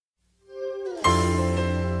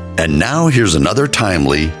And now here's another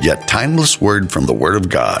timely yet timeless word from the Word of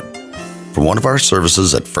God from one of our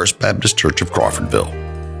services at First Baptist Church of Crawfordville.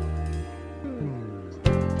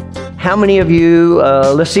 How many of you,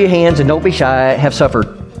 let's see your hands and don't be shy, have suffered?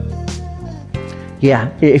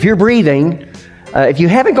 Yeah, if you're breathing, if you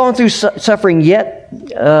haven't gone through suffering yet,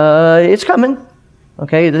 it's coming.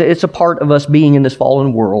 Okay, it's a part of us being in this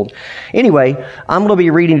fallen world. Anyway, I'm going to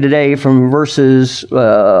be reading today from verses,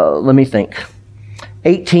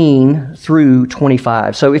 18 through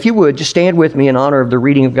 25. So if you would, just stand with me in honor of the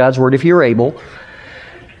reading of God's Word if you're able.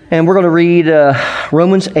 And we're going to read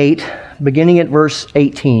Romans 8, beginning at verse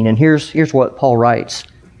 18. And here's what Paul writes.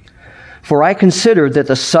 For I consider that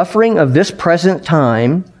the suffering of this present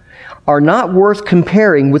time are not worth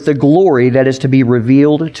comparing with the glory that is to be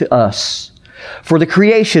revealed to us. For the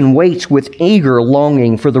creation waits with eager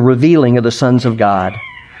longing for the revealing of the sons of God.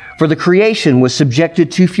 For the creation was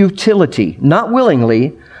subjected to futility, not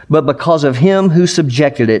willingly, but because of him who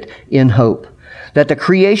subjected it in hope, that the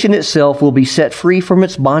creation itself will be set free from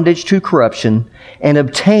its bondage to corruption and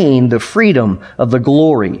obtain the freedom of the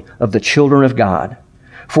glory of the children of God.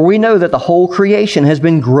 For we know that the whole creation has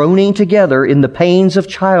been groaning together in the pains of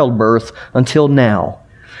childbirth until now.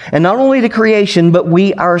 And not only the creation, but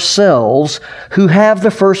we ourselves, who have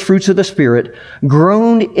the first fruits of the Spirit,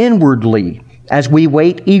 groan inwardly as we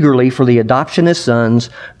wait eagerly for the adoption as sons,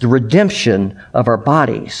 the redemption of our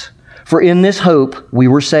bodies. For in this hope we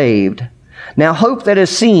were saved. Now hope that is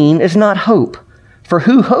seen is not hope, for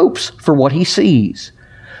who hopes for what he sees?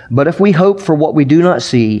 But if we hope for what we do not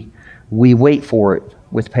see, we wait for it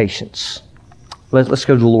with patience. Let's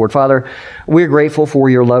go to the Lord. Father, we're grateful for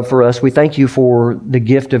your love for us. We thank you for the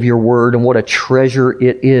gift of your word and what a treasure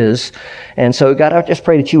it is. And so, God, I just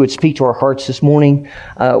pray that you would speak to our hearts this morning.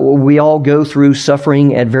 We all go through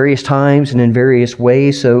suffering at various times and in various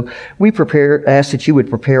ways. So we ask that you would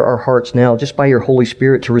prepare our hearts now just by your Holy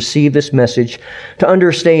Spirit to receive this message, to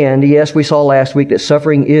understand, yes, we saw last week that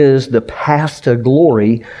suffering is the path to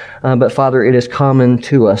glory, but Father, it is common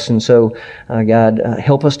to us. And so, God,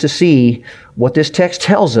 help us to see what this text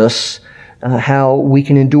tells us, how we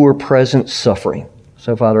can endure present suffering.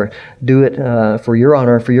 So, Father, do it for your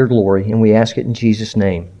honor, for your glory, and we ask it in Jesus'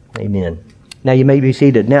 name. Amen. Now, you may be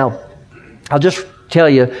seated. Now, I'll just tell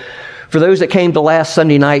you, for those that came to last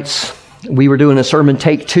Sunday nights, we were doing a sermon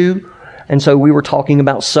take 2, and so we were talking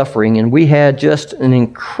about suffering, and we had just an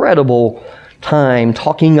incredible time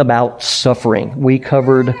talking about suffering. We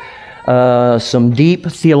covered some deep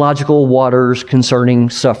theological waters concerning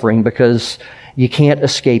suffering because you can't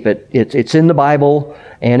escape it. It's in the Bible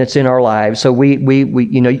and it's in our lives. So we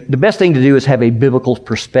the best thing to do is have a biblical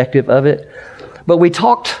perspective of it. But we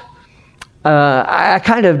talked, I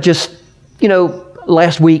kind of just,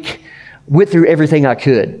 last week went through everything I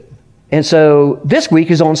could. And so this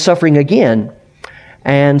week is on suffering again.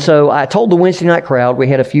 And so I told the Wednesday night crowd, we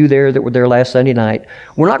had a few there that were there last Sunday night,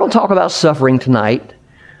 we're not going to talk about suffering tonight.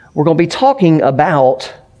 We're going to be talking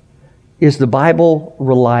about, is the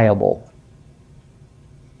reliable?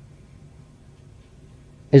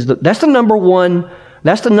 That's the number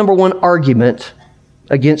one argument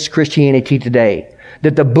against Christianity today.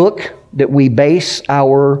 That the book that we base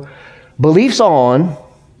our beliefs on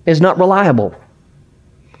is not reliable.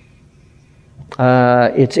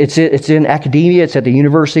 It's in academia, it's at the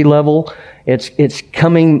university level. It's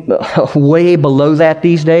coming way below that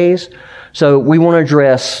these days. So we want to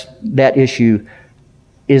address that issue.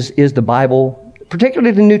 Is the Bible,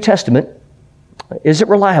 particularly the New Testament, is it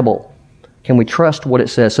reliable? Can we trust what it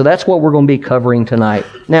says? So that's what we're going to be covering tonight.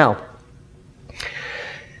 Now,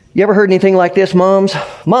 you ever heard anything like this, moms?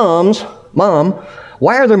 Mom,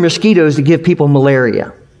 why are there mosquitoes that give people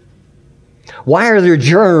malaria? Why are there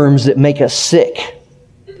germs that make us sick?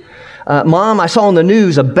 Mom, I saw on the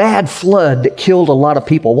news a bad flood that killed a lot of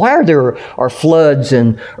people. Why are there floods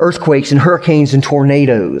and earthquakes and hurricanes and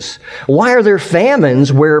tornadoes? Why are there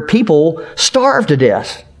famines where people starve to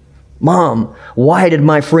death? Mom, why did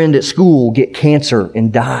my friend at school get cancer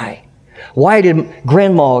and die? Why did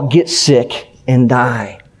grandma get sick and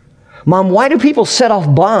die? Mom, why do people set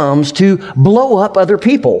off bombs to blow up other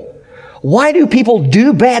people? Why do people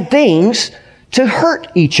do bad things to hurt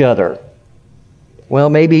each other? Well,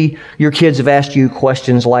 maybe your kids have asked you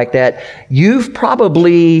questions like that. You've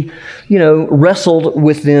probably, wrestled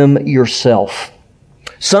with them yourself.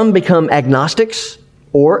 Some become agnostics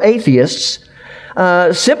or atheists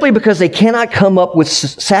simply because they cannot come up with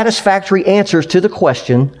satisfactory answers to the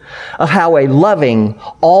question of how a loving,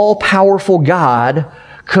 all-powerful God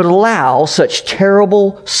could allow such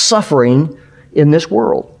terrible suffering in this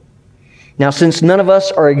world. Now, since none of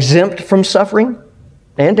us are exempt from suffering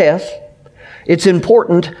and death, It's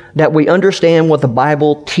important that we understand what the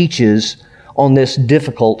Bible teaches on this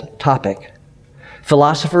difficult topic.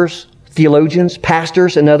 Philosophers, theologians,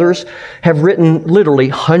 pastors, and others have written literally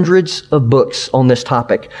hundreds of books on this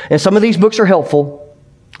topic. And some of these books are helpful,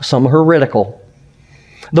 some are heretical.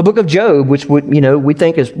 The book of Job, which we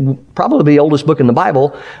think is probably the oldest book in the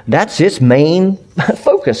Bible, that's its main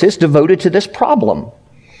focus. It's devoted to this problem.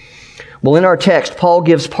 Well, in our text, Paul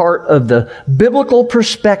gives part of the biblical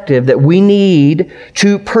perspective that we need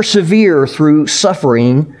to persevere through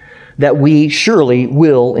suffering that we surely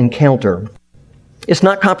will encounter. It's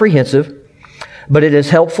not comprehensive, but it is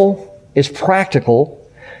helpful, it's practical,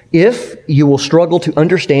 if you will struggle to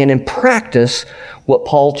understand and practice what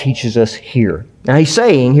Paul teaches us here. Now he's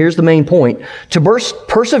saying, here's the main point, to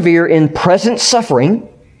persevere in present suffering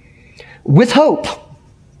with hope.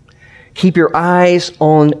 Keep your eyes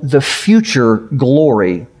on the future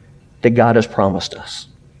glory that God has promised us.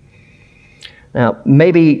 Now,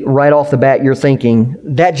 maybe right off the bat you're thinking,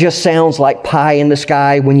 that just sounds like pie in the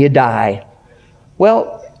sky when you die.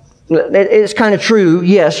 Well, it's kind of true.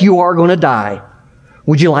 Yes, you are going to die.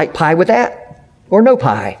 Would you like pie with that or no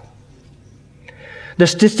pie? The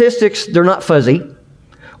statistics, they're not fuzzy.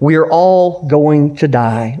 We are all going to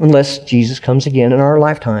die unless Jesus comes again in our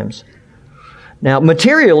lifetimes. Now,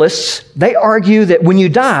 materialists, they argue that when you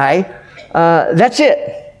die, that's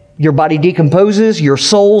it. Your body decomposes, your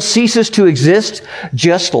soul ceases to exist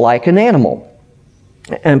just like an animal.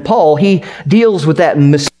 And Paul, he deals with that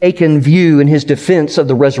mistaken view in his defense of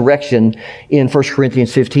the resurrection in 1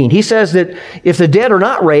 Corinthians 15. He says that if the dead are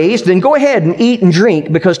not raised, then go ahead and eat and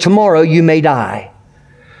drink because tomorrow you may die.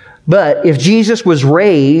 But if Jesus was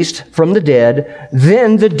raised from the dead,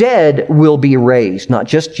 then the dead will be raised. Not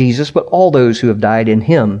just Jesus, but all those who have died in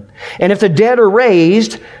him. And if the dead are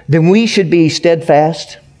raised, then we should be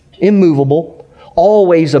steadfast, immovable,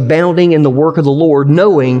 always abounding in the work of the Lord,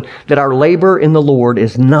 knowing that our labor in the Lord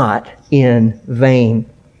is not in vain.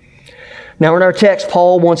 Now in our text,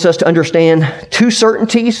 Paul wants us to understand two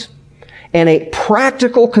certainties and a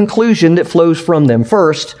practical conclusion that flows from them.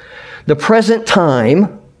 First, the present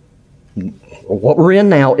time, what we're in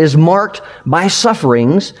now, is marked by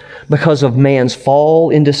sufferings because of man's fall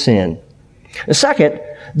into sin. And second,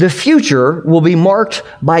 the future will be marked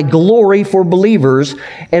by glory for believers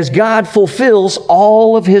as God fulfills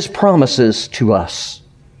all of His promises to us.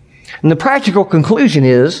 And the practical conclusion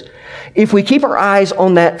is, if we keep our eyes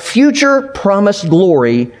on that future promised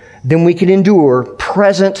glory, then we can endure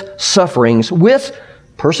present sufferings with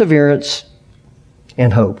perseverance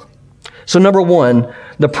and hope. So number one,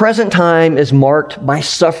 the present time is marked by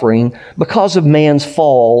suffering because of man's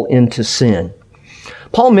fall into sin.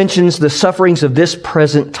 Paul mentions the sufferings of this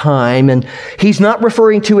present time, and he's not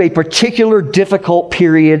referring to a particular difficult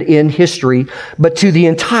period in history, but to the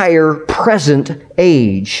entire present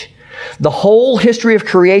age. The whole history of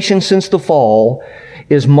creation since the fall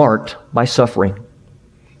is marked by suffering.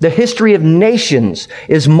 The history of nations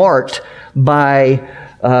is marked by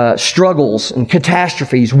struggles and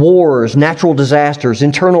catastrophes, wars, natural disasters,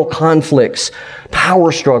 internal conflicts,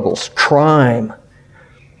 power struggles, crime.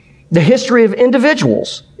 The history of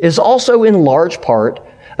individuals is also in large part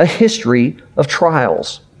a history of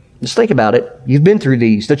trials. Just think about it. You've been through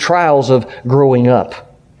these, the trials of growing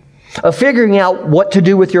up, of figuring out what to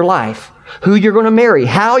do with your life, who you're going to marry,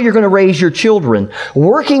 how you're going to raise your children,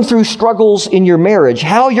 working through struggles in your marriage,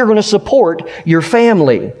 how you're going to support your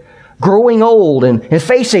family, growing old and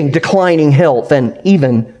facing declining health and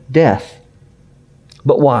even death.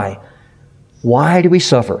 But why? Why do we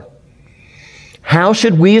suffer? How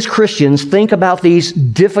should we as Christians think about these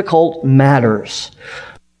difficult matters?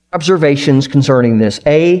 Observations concerning this.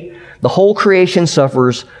 A, the whole creation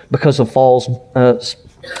suffers because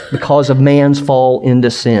of man's fall into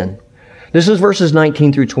sin. This is verses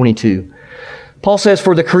 19 through 22. Paul says,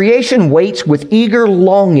 "For the creation waits with eager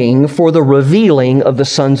longing for the revealing of the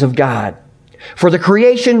sons of God. For the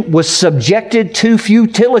creation was subjected to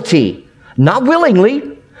futility, not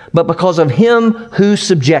willingly, but because of Him who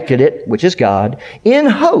subjected it, which is God, in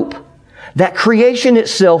hope that creation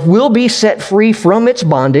itself will be set free from its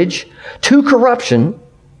bondage to corruption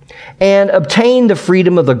and obtain the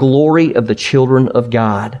freedom of the glory of the children of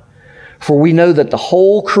God. For we know that the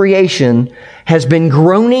whole creation has been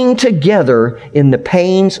groaning together in the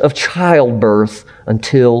pains of childbirth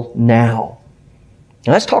until now."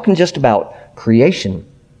 Now that's talking just about creation.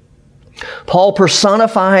 Paul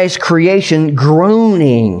personifies creation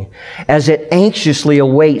groaning as it anxiously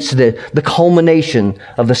awaits the culmination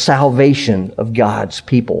of the salvation of God's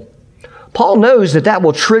people. Paul knows that that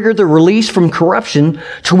will trigger the release from corruption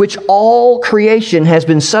to which all creation has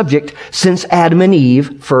been subject since Adam and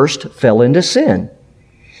Eve first fell into sin.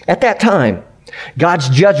 At that time, God's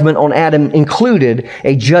judgment on Adam included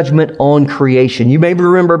a judgment on creation. You may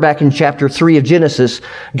remember back in chapter 3 of Genesis,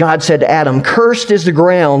 God said to Adam, "Cursed is the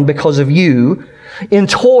ground because of you. In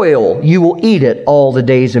toil you will eat it all the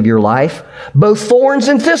days of your life. Both thorns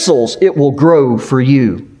and thistles it will grow for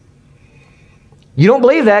you." You don't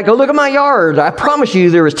believe that? Go look at my yard. I promise you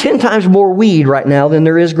there is 10 times more weed right now than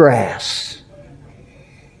there is grass.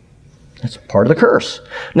 That's part of the curse.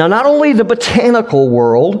 Now, not only the botanical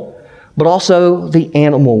world, but also the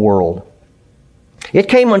animal world. It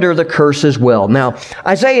came under the curse as well. Now,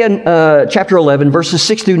 Isaiah chapter 11, verses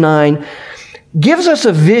 6 through 9, gives us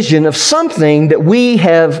a vision of something that we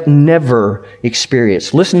have never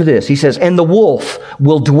experienced. Listen to this. He says, "And the wolf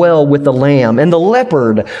will dwell with the lamb, and the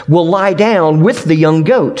leopard will lie down with the young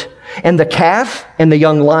goat, and the calf and the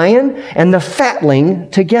young lion and the fatling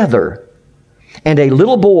together. And a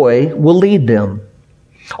little boy will lead them.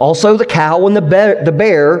 Also the cow and the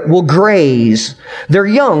bear will graze. Their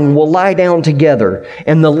young will lie down together,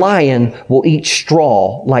 and the lion will eat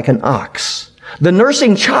straw like an ox. The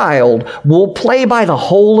nursing child will play by the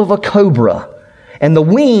hole of a cobra, and the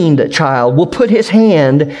weaned child will put his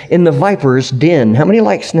hand in the viper's den." How many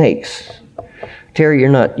like snakes? Terry,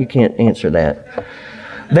 you can't answer that.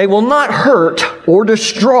 "They will not hurt or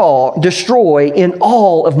destroy in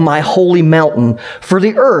all of my holy mountain, for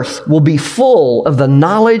the earth will be full of the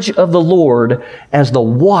knowledge of the Lord as the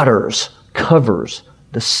waters covers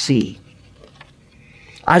the sea."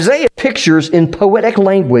 Isaiah pictures in poetic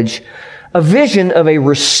language a vision of a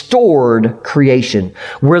restored creation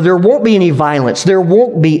where there won't be any violence, there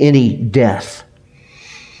won't be any death.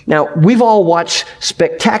 Now, we've all watched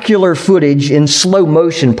spectacular footage in slow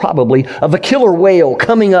motion, probably, of a killer whale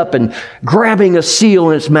coming up and grabbing a seal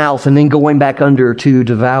in its mouth and then going back under to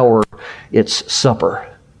devour its supper.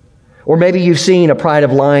 Or maybe you've seen a pride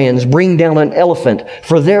of lions bring down an elephant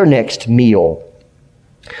for their next meal.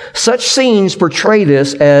 Such scenes portray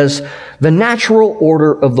this as the natural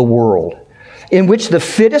order of the world, in which the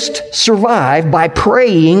fittest survive by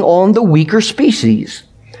preying on the weaker species.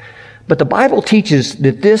 But the Bible teaches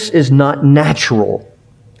that this is not natural.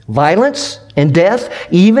 Violence and death,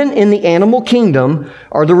 even in the animal kingdom,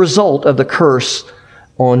 are the result of the curse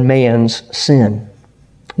on man's sin.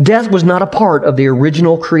 Death was not a part of the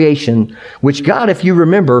original creation, which God, if you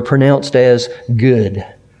remember, pronounced as good.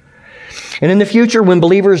 And in the future, when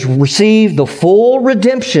believers receive the full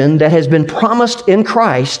redemption that has been promised in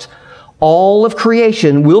Christ, all of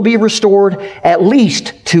creation will be restored at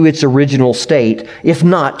least to its original state, if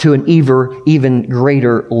not to an even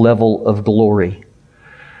greater level of glory.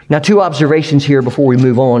 Now, 2 observations here before we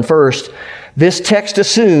move on. First, this text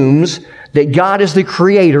assumes that God is the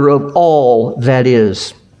creator of all that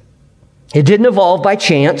is. It didn't evolve by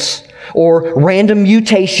chance or random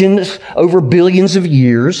mutations over billions of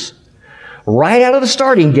years. Right out of the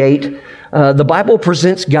starting gate, the Bible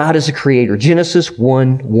presents God as a creator. Genesis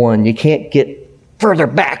 1:1. You can't get further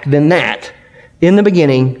back than that. In the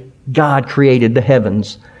beginning, God created the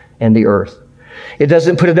heavens and the earth. It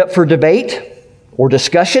doesn't put it up for debate or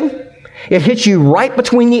discussion. It hits you right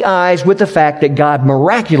between the eyes with the fact that God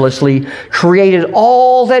miraculously created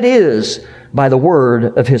all that is by the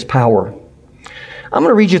word of His power. I'm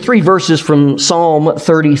going to read you 3 verses from Psalm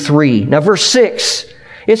 33. Now, verse 6,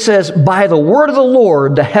 it says, "By the word of the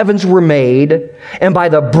Lord the heavens were made, and by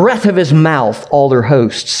the breath of His mouth all their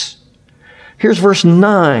hosts." Here's verse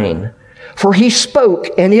 9. "For He spoke,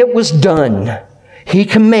 and it was done. He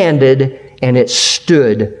commanded, and it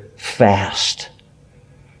stood fast."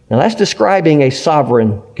 Now that's describing a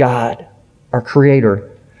sovereign God, our Creator.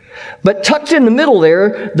 But tucked in the middle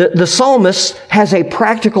there, the psalmist has a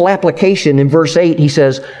practical application. In verse 8, he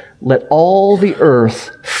says, "Let all the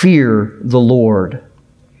earth fear the Lord.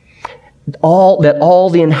 That all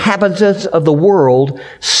the inhabitants of the world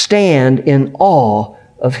stand in awe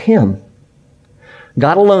of Him."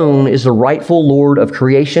 God alone is the rightful Lord of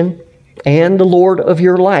creation and the Lord of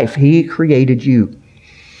your life. He created you.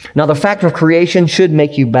 Now, the fact of creation should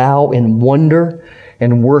make you bow in wonder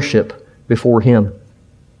and worship before Him.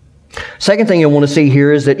 Second thing I want to see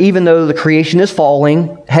here is that even though the creation is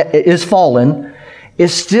fallen, it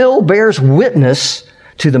still bears witness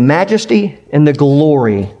to the majesty and the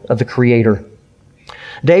glory of the Creator.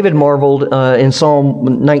 David marveled in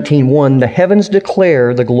Psalm 19:1, "The heavens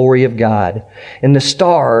declare the glory of God, and the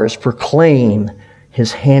stars proclaim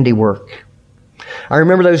His handiwork." I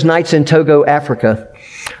remember those nights in Togo, Africa.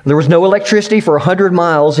 There was no electricity for 100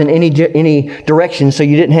 miles in any direction, so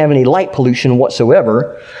you didn't have any light pollution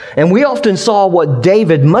whatsoever. And we often saw what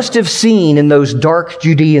David must have seen in those dark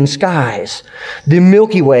Judean skies. The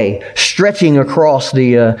Milky Way stretching across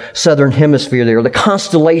the southern hemisphere there, the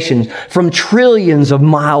constellations from trillions of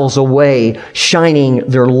miles away shining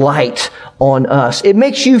their light on us. It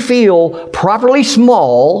makes you feel properly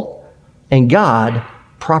small and God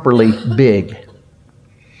properly big.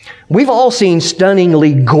 We've all seen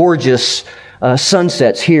stunningly gorgeous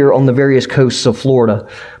sunsets here on the various coasts of Florida.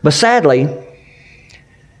 But sadly,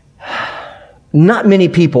 not many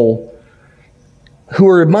people who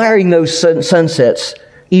are admiring those sunsets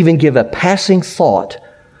even give a passing thought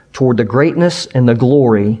toward the greatness and the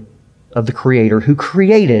glory of the Creator who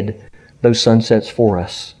created those sunsets for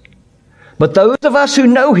us. But those of us who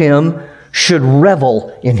know Him should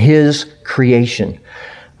revel in His creation.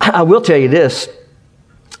 I will tell you this.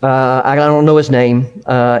 I don't know his name.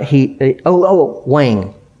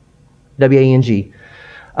 Wang, W-A-N-G.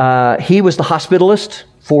 He was the hospitalist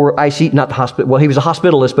for ICU, not the hospital. Well, he was a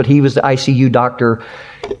hospitalist, but he was the ICU doctor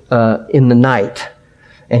in the night.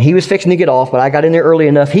 And he was fixing to get off, but I got in there early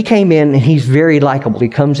enough. He came in, and he's very likable. He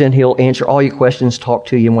comes in, he'll answer all your questions, talk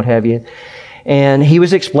to you, and what have you. And he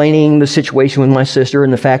was explaining the situation with my sister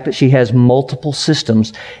and the fact that she has multiple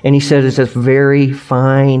systems. And he said it's a very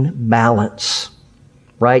fine balance.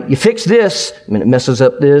 Right? You fix this, I mean, it messes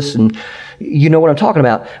up this, and you know what I'm talking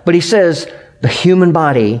about. But he says the human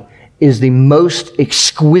body is the most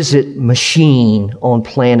exquisite machine on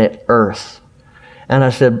planet Earth. And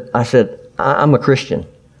I said, I'm a Christian.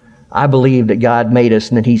 I believe that God made us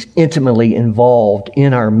and that He's intimately involved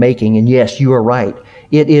in our making. And yes, you are right.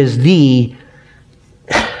 It is the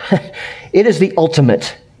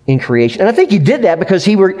ultimate in creation. And I think He did that because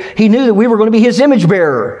He knew that we were going to be His image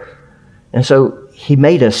bearer. And so He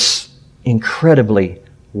made us incredibly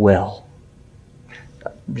well.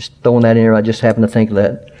 Just throwing that in there, I just happened to think of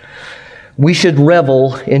that. We should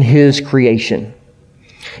revel in His creation.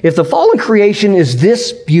 If the fallen creation is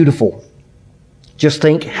this beautiful, just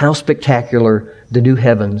think how spectacular the new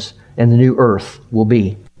heavens and the new earth will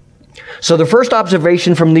be. So the first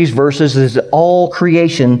observation from these verses is that all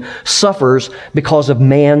creation suffers because of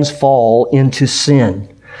man's fall into sin.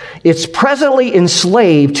 It's presently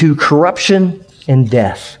enslaved to corruption and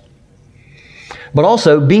death. But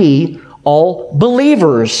also, B, all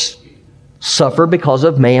believers suffer because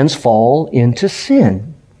of man's fall into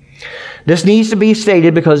sin. This needs to be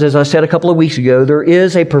stated because, as I said a couple of weeks ago, there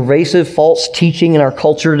is a pervasive false teaching in our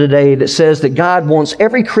culture today that says that God wants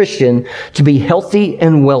every Christian to be healthy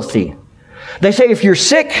and wealthy. They say if you're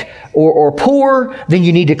sick or poor, then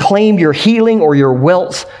you need to claim your healing or your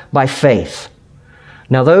wealth by faith.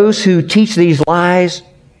 Now, those who teach these lies,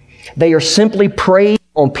 they are simply preying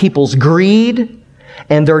on people's greed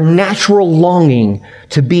and their natural longing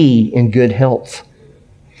to be in good health.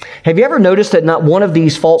 Have you ever noticed that not one of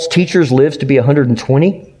these false teachers lives to be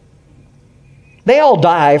 120? They all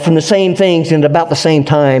die from the same things and at about the same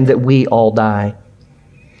time that we all die.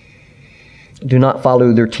 Do not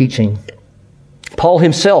follow their teaching. Paul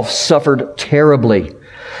himself suffered terribly.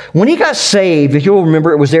 When he got saved, if you'll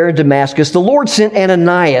remember, it was there in Damascus, the Lord sent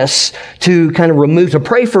Ananias to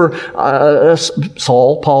pray for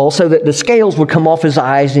Paul, so that the scales would come off his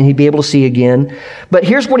eyes and he'd be able to see again. But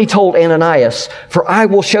here's what he told Ananias: "For I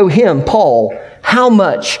will show him," Paul, "how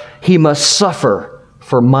much he must suffer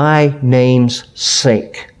for my name's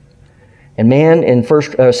sake." And man, in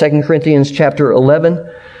 2 Corinthians chapter 11,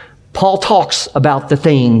 Paul talks about the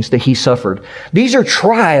things that he suffered. These are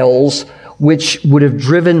trials which would have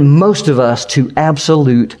driven most of us to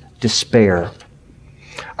absolute despair.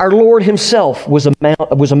 Our Lord Himself was a man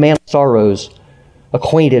of sorrows,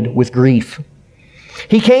 acquainted with grief.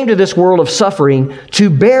 He came to this world of suffering to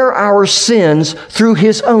bear our sins through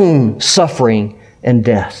His own suffering and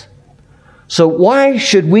death. So why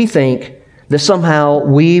should we think that somehow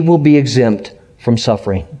we will be exempt from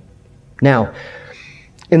suffering? Now,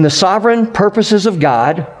 in the sovereign purposes of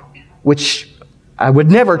God, which I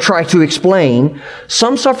would never try to explain,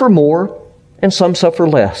 some suffer more and some suffer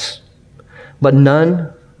less, but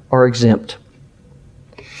none are exempt.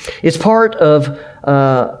 It's a part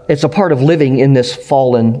of living in this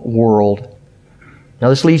fallen world. Now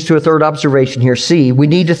this leads to a third observation here. C, we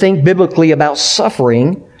need to think biblically about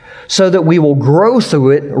suffering so that we will grow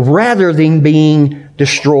through it rather than being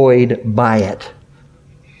destroyed by it.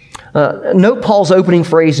 Note Paul's opening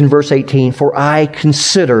phrase in verse 18, "For I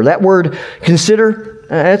consider." That word consider,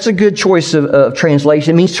 that's a good choice of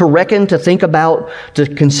translation. It means to reckon, to think about, to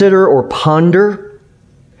consider or ponder.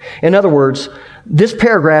 In other words, This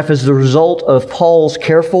paragraph is the result of Paul's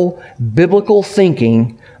careful biblical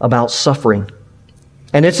thinking about suffering.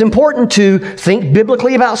 And it's important to think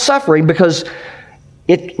biblically about suffering because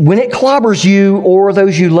when it clobbers you or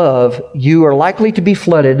those you love, you are likely to be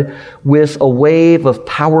flooded with a wave of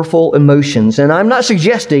powerful emotions. And I'm not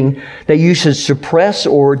suggesting that you should suppress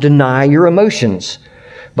or deny your emotions,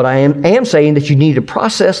 but I am saying that you need to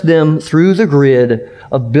process them through the grid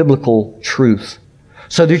of biblical truth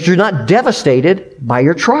so that you're not devastated by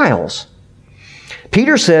your trials.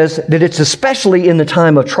 Peter says that it's especially in the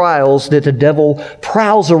time of trials that the devil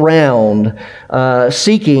prowls around,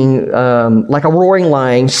 seeking, like a roaring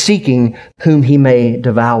lion, seeking whom he may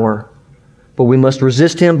devour. But we must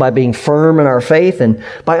resist him by being firm in our faith and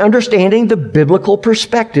by understanding the biblical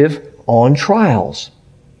perspective on trials.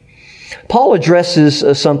 Paul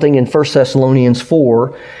addresses something in 1 Thessalonians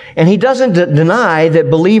 4, and he doesn't deny that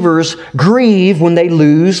believers grieve when they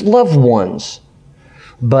lose loved ones.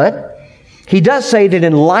 But he does say that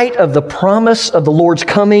in light of the promise of the Lord's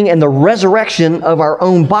coming and the resurrection of our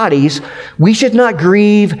own bodies, we should not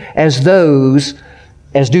grieve as do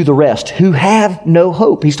the rest, who have no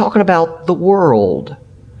hope. He's talking about the world.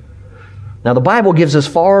 Now, the Bible gives us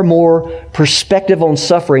far more perspective on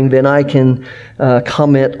suffering than I can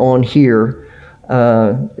comment on here.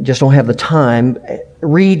 Just don't have the time.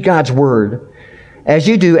 Read God's Word. As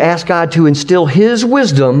you do, ask God to instill His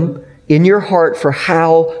wisdom in your heart for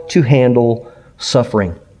how to handle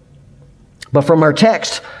suffering. But from our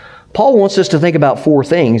text, Paul wants us to think about four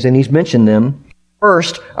things, and he's mentioned them.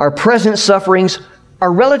 First, our present sufferings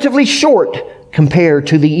are relatively short compared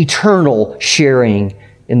to the eternal sharing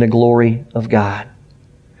in the glory of God.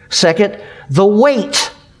 Second, the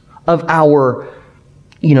weight of our,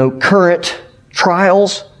 current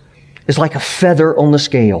trials is like a feather on the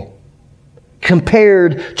scale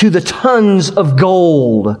compared to the tons of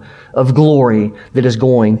gold of glory that is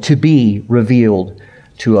going to be revealed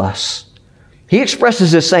to us. He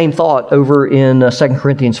expresses this same thought over in 2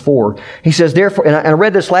 Corinthians 4. He says, therefore, and I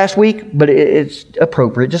read this last week, but it's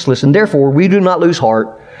appropriate. Just listen. Therefore, we do not lose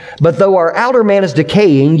heart. But though our outer man is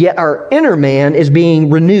decaying, yet our inner man is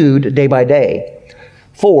being renewed day by day.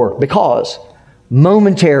 Because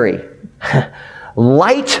momentary,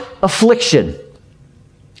 light affliction.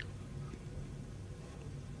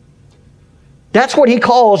 That's what he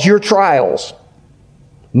calls your trials.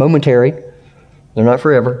 Momentary. They're not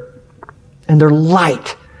forever. And they're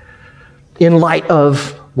light in light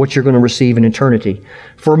of what you're going to receive in eternity.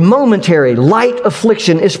 For momentary, light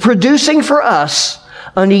affliction is producing for us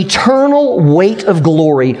an eternal weight of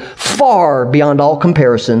glory far beyond all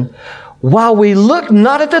comparison, while we look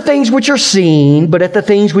not at the things which are seen, but at the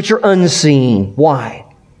things which are unseen. Why?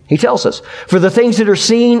 He tells us, for the things that are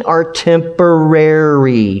seen are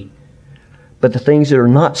temporary, but the things that are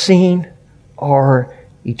not seen are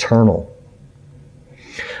eternal.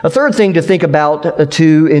 A third thing to think about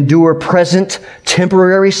to endure present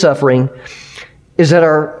temporary suffering is that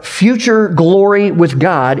our future glory with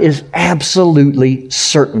God is absolutely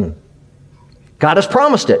certain. God has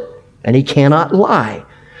promised it, and He cannot lie.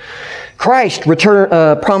 Christ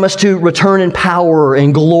promised to return in power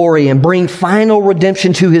and glory and bring final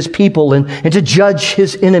redemption to His people and to judge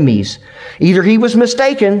His enemies. Either He was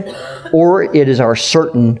mistaken or it is our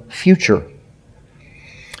certain future.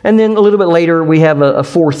 And then a little bit later, we have a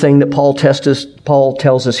fourth thing that Paul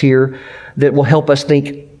tells us here that will help us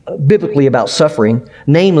think biblically about suffering,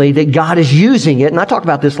 namely that God is using it, and I talked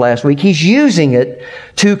about this last week, He's using it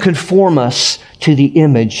to conform us to the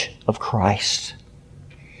image of Christ.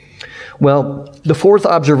 Well, the fourth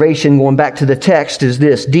observation, going back to the text, is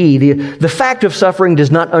this. D, the fact of suffering does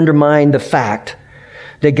not undermine the fact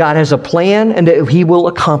that God has a plan and that He will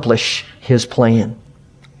accomplish His plan.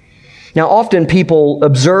 Now, often people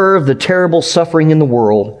observe the terrible suffering in the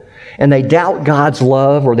world and they doubt God's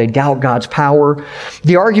love or they doubt God's power.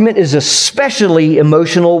 The argument is especially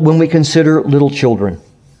emotional when we consider little children,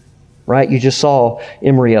 right? You just saw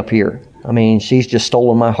Emery up here. I mean, she's just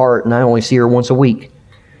stolen my heart and I only see her once a week.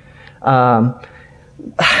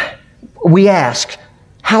 We ask,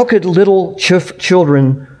 how could little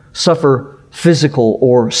children suffer physical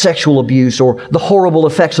or sexual abuse or the horrible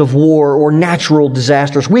effects of war or natural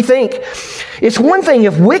disasters? We think it's one thing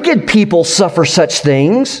if wicked people suffer such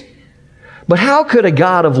things, but how could a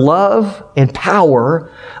God of love and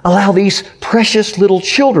power allow these precious little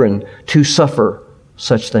children to suffer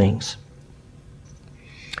such things?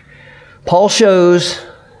 Paul shows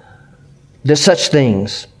that such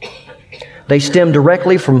things, they stem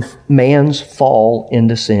directly from man's fall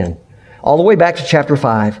into sin. All the way back to chapter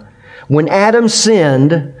 5. When Adam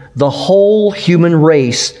sinned, the whole human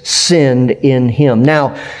race sinned in him.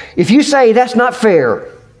 Now, if you say that's not fair,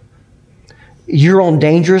 you're on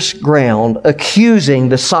dangerous ground accusing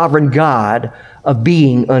the sovereign God of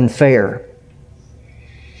being unfair.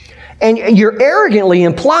 And you're arrogantly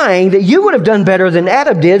implying that you would have done better than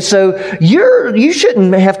Adam did, so you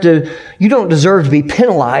don't deserve to be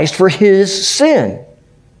penalized for his sin.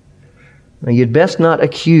 Now, you'd best not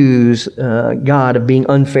accuse God of being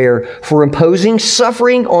unfair for imposing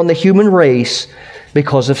suffering on the human race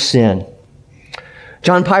because of sin.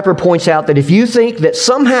 John Piper points out that if you think that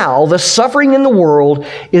somehow the suffering in the world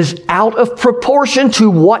is out of proportion to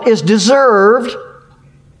what is deserved,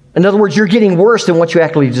 in other words, you're getting worse than what you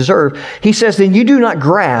actually deserve, he says, then you do not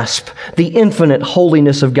grasp the infinite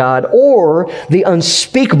holiness of God or the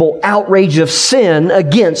unspeakable outrage of sin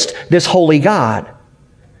against this holy God.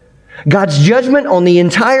 God's judgment on the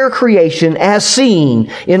entire creation, as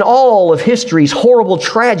seen in all of history's horrible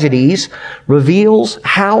tragedies, reveals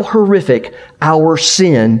how horrific our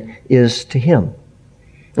sin is to Him.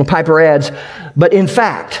 And Piper adds, but in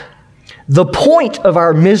fact, the point of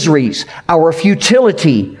our miseries, our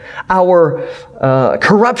futility, our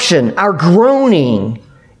corruption, our groaning,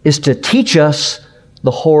 is to teach us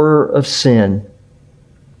the horror of sin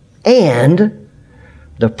and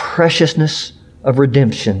the preciousness of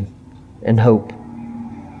redemption and hope.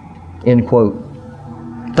 End quote.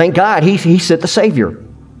 Thank God he sent the Savior.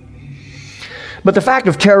 But the fact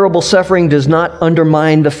of terrible suffering does not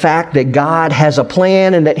undermine the fact that God has a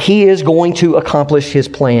plan and that He is going to accomplish His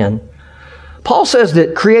plan. Paul says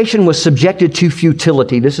that creation was subjected to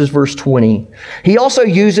futility. This is verse 20. He also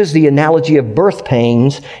uses the analogy of birth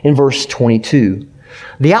pains in verse 22.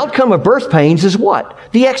 The outcome of birth pains is what?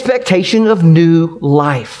 The expectation of new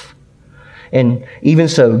life. And even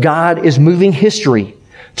so, God is moving history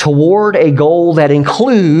toward a goal that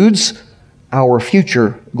includes our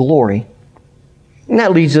future glory. And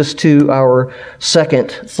that leads us to our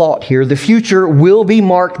second thought here. The future will be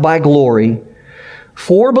marked by glory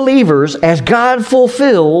for believers as God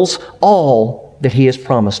fulfills all that He has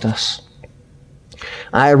promised us.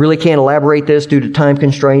 I really can't elaborate this due to time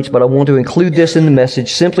constraints, but I want to include this in the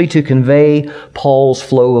message simply to convey Paul's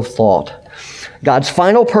flow of thought. God's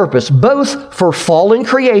final purpose, both for fallen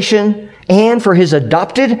creation and for His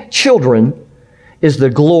adopted children, is the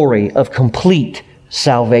glory of complete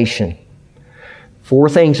salvation. 4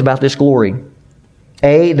 things about this glory.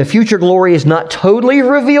 A, the future glory is not totally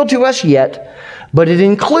revealed to us yet, but it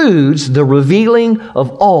includes the revealing of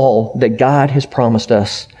all that God has promised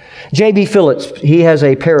us. J.B. Phillips, he has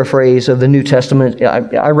a paraphrase of the New Testament.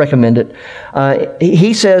 I recommend it.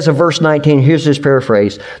 He says of verse 19, here's his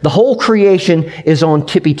paraphrase, the whole creation is on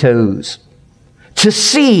tippy toes to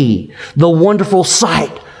see the wonderful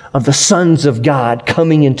sight of the sons of God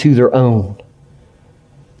coming into their own.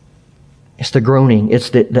 It's the groaning. It's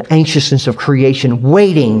the anxiousness of creation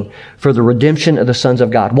waiting for the redemption of the sons of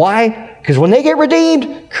God. Why? Because when they get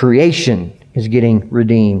redeemed, creation is getting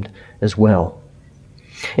redeemed as well.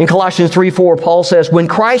 In Colossians 3:4, Paul says, when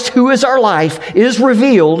Christ, who is our life, is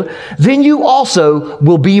revealed, then you also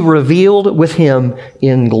will be revealed with Him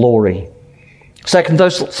in glory. 2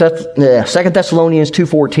 Thessalonians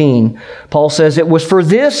 2:14, Paul says, it was for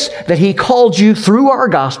this that He called you through our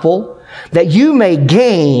gospel, that you may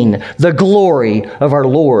gain the glory of our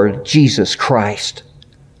Lord Jesus Christ.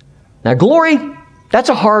 Now, glory, that's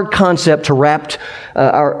a hard concept to wrap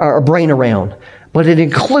our brain around. But it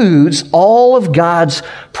includes all of God's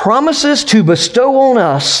promises to bestow on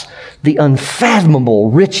us the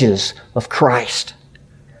unfathomable riches of Christ.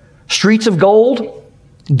 Streets of gold,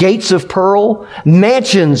 gates of pearl,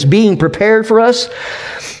 mansions being prepared for us.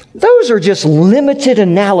 Those are just limited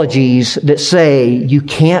analogies that say you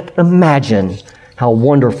can't imagine how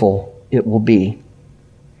wonderful it will be.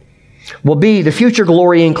 Well, B, the future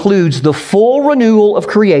glory includes the full renewal of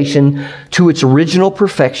creation to its original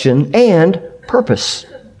perfection and purpose.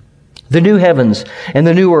 The new heavens and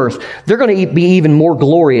the new earth, they're going to be even more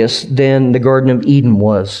glorious than the Garden of Eden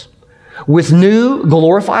was. With new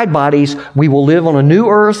glorified bodies, we will live on a new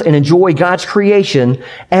earth and enjoy God's creation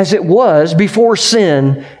as it was before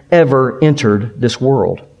sin ever entered this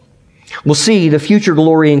world. We'll see the future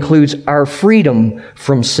glory includes our freedom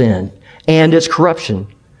from sin and its corruption,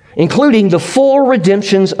 including the full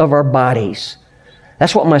redemptions of our bodies.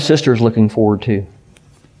 That's what my sister is looking forward to.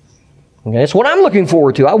 Okay, that's what I'm looking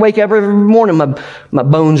forward to. I wake up every morning, my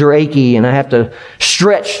bones are achy and I have to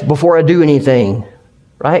stretch before I do anything.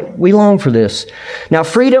 Right? We long for this. Now,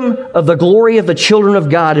 freedom of the glory of the children of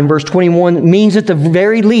God in verse 21 means at the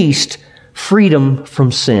very least freedom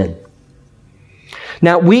from sin.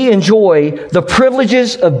 Now, we enjoy the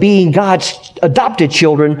privileges of being God's adopted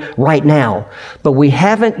children right now, but we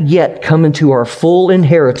haven't yet come into our full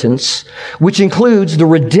inheritance, which includes the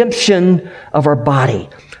redemption of our body.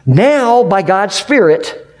 Now, by God's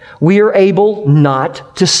Spirit, we are able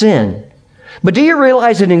not to sin. But do you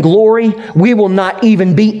realize that in glory, we will not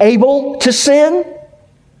even be able to sin?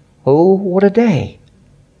 Oh, what a day.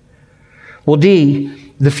 Well,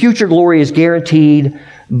 D, the future glory is guaranteed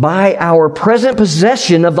by our present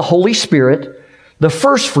possession of the Holy Spirit, the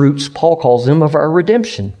first fruits, Paul calls them, of our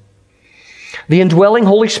redemption. The indwelling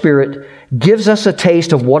Holy Spirit gives us a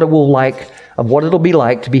taste of what it'll be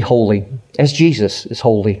like to be holy, as Jesus is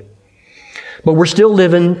holy. But we're still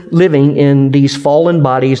living in these fallen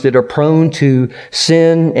bodies that are prone to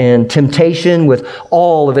sin and temptation with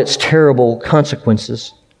all of its terrible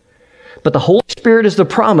consequences. But the Holy Spirit is the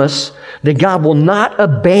promise that God will not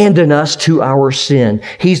abandon us to our sin.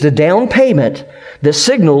 He's the down payment that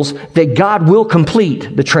signals that God will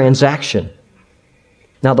complete the transaction.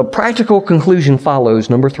 Now, the practical conclusion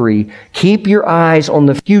follows, number 3. Keep your eyes on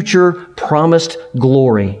the future promised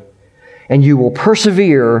glory, and you will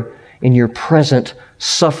persevere in your present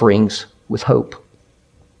sufferings with hope.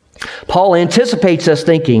 Paul anticipates us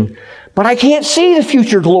thinking, but I can't see the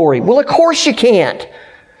future glory. Well, of course you can't.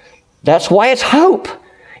 That's why it's hope.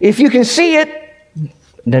 If you can see it,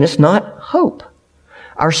 then it's not hope.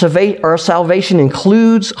 Our salvation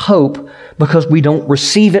includes hope because we don't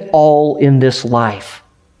receive it all in this life.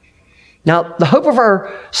 Now, the hope of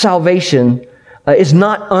our salvation is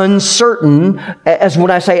not uncertain, as when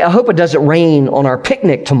I say, I hope it doesn't rain on our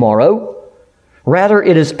picnic tomorrow. Rather,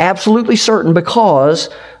 it is absolutely certain because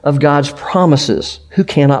of God's promises, who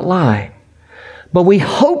cannot lie. But we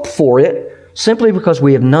hope for it simply because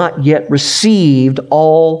we have not yet received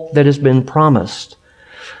all that has been promised.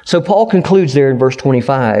 So Paul concludes there in verse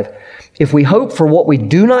 25, if we hope for what we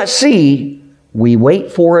do not see, we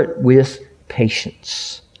wait for it with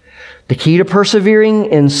patience. The key to persevering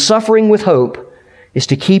in suffering with hope is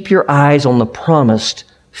to keep your eyes on the promised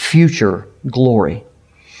future glory.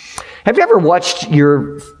 Have you ever watched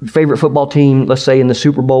your favorite football team, let's say in the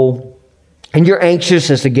Super Bowl, and you're anxious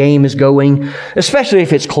as the game is going, especially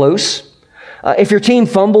if it's close? If your team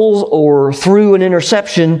fumbles or threw an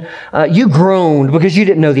interception, you groaned because you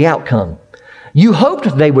didn't know the outcome. You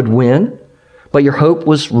hoped they would win, but your hope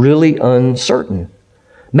was really uncertain.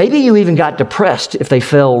 Maybe you even got depressed if they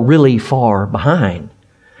fell really far behind.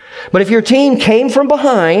 But if your team came from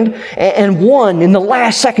behind and won in the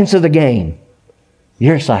last seconds of the game,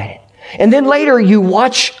 you're excited. And then later you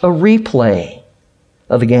watch a replay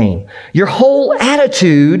of the game. Your whole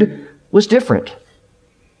attitude was different.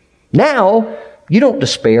 Now, you don't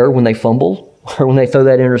despair when they fumble or when they throw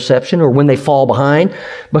that interception or when they fall behind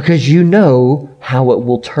because you know how it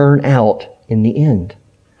will turn out in the end.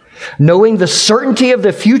 Knowing the certainty of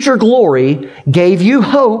the future glory gave you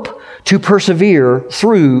hope to persevere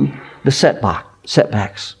through the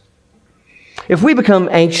setbacks. If we become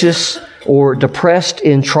anxious or depressed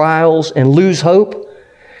in trials and lose hope,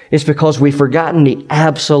 it's because we've forgotten the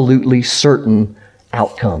absolutely certain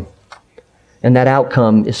outcome. And that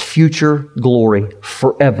outcome is future glory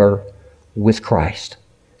forever with Christ.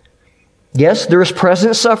 Yes, there is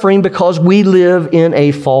present suffering because we live in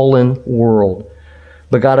a fallen world.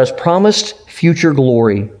 But God has promised future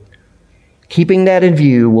glory. Keeping that in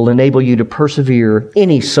view will enable you to persevere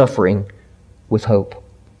any suffering with hope.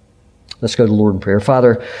 Let's go to the Lord in prayer.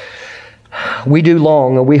 Father, we do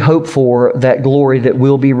long and we hope for that glory that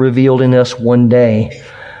will be revealed in us one day.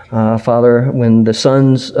 Father, when the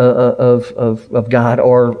sons of God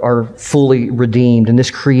are fully redeemed and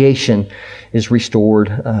this creation is restored.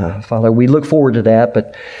 Father, we look forward to that,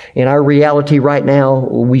 but in our reality right now,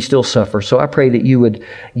 we still suffer. So I pray that you would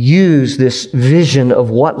use this vision of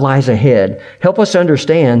what lies ahead. Help us to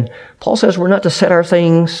understand. Paul says we're not to set our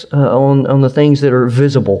things on the things that are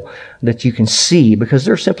visible, that you can see, because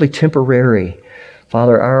they're simply temporary.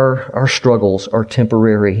 Father, our struggles are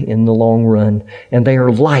temporary in the long run, and they are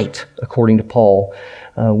light, according to Paul,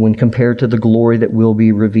 when compared to the glory that will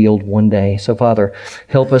be revealed one day. So, Father,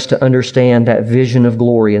 help us to understand that vision of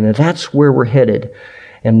glory, and that's where we're headed.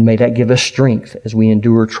 And may that give us strength as we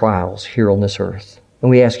endure trials here on this earth. And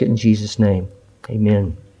we ask it in Jesus' name.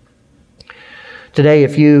 Amen. Today,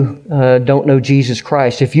 if you don't know Jesus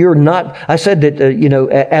Christ, if you're not, I said that,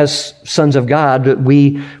 as sons of God,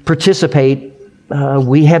 we participate.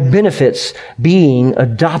 We have benefits being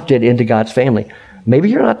adopted into God's family. Maybe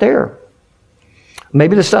you're not there.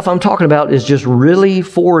 Maybe the stuff I'm talking about is just really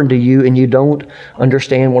foreign to you and you don't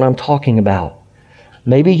understand what I'm talking about.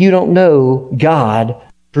 Maybe you don't know God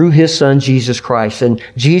through his son, Jesus Christ. And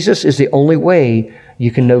Jesus is the only way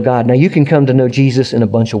you can know God. Now, you can come to know Jesus in a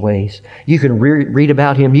bunch of ways. You can read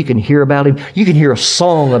about him. You can hear about him. You can hear a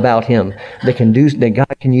song about him that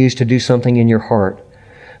God can use to do something in your heart.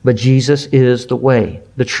 But Jesus is the way,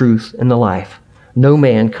 the truth, and the life. No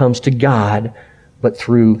man comes to God but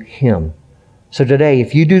through him. So today,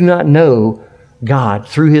 if you do not know God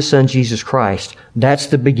through his son, Jesus Christ, that's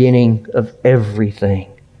the beginning of everything.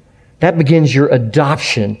 That begins your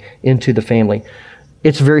adoption into the family.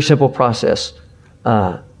 It's a very simple process.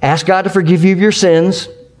 Ask God to forgive you of your sins.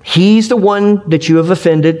 He's the one that you have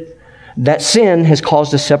offended. That sin has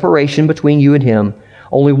caused a separation between you and him.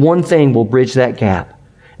 Only one thing will bridge that gap,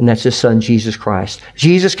 and that's his son, Jesus Christ.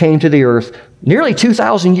 Jesus came to the earth nearly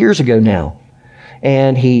 2,000 years ago now,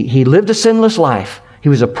 and he lived a sinless life. He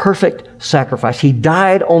was a perfect sacrifice. He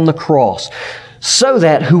died on the cross so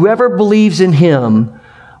that whoever believes in him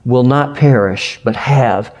will not perish, but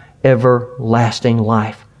have everlasting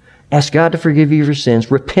life. Ask God to forgive you of your sins.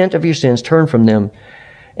 Repent of your sins. Turn from them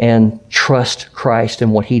and trust Christ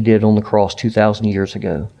and what he did on the cross 2,000 years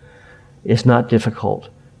ago. It's not difficult.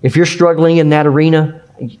 If you're struggling in that arena,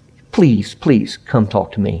 please come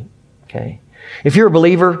talk to me. Okay? If you're a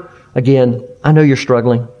believer, again, I know you're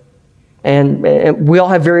struggling. And we all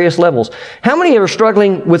have various levels. How many are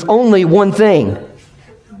struggling with only one thing?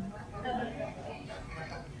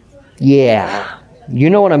 Yeah, you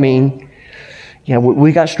know what I mean. Yeah,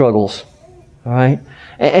 we got struggles, all right?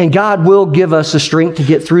 And God will give us the strength to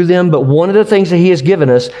get through them, but one of the things that he has given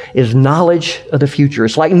us is knowledge of the future.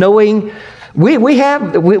 It's like knowing, we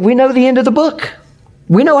know the end of the book.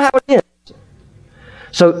 We know how it ends.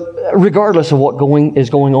 So regardless of what is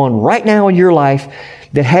going on right now in your life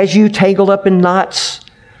that has you tangled up in knots,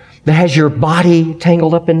 that has your body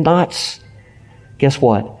tangled up in knots, guess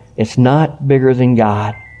what? It's not bigger than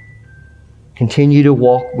God. Continue to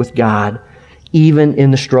walk with God, even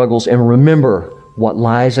in the struggles, and remember what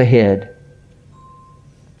lies ahead.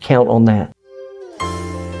 Count on that.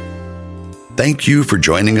 Thank you for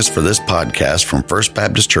joining us for this podcast from First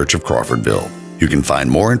Baptist Church of Crawfordville. You can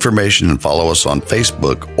find more information and follow us on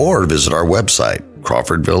Facebook or visit our website,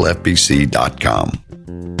 crawfordvillefbc.com.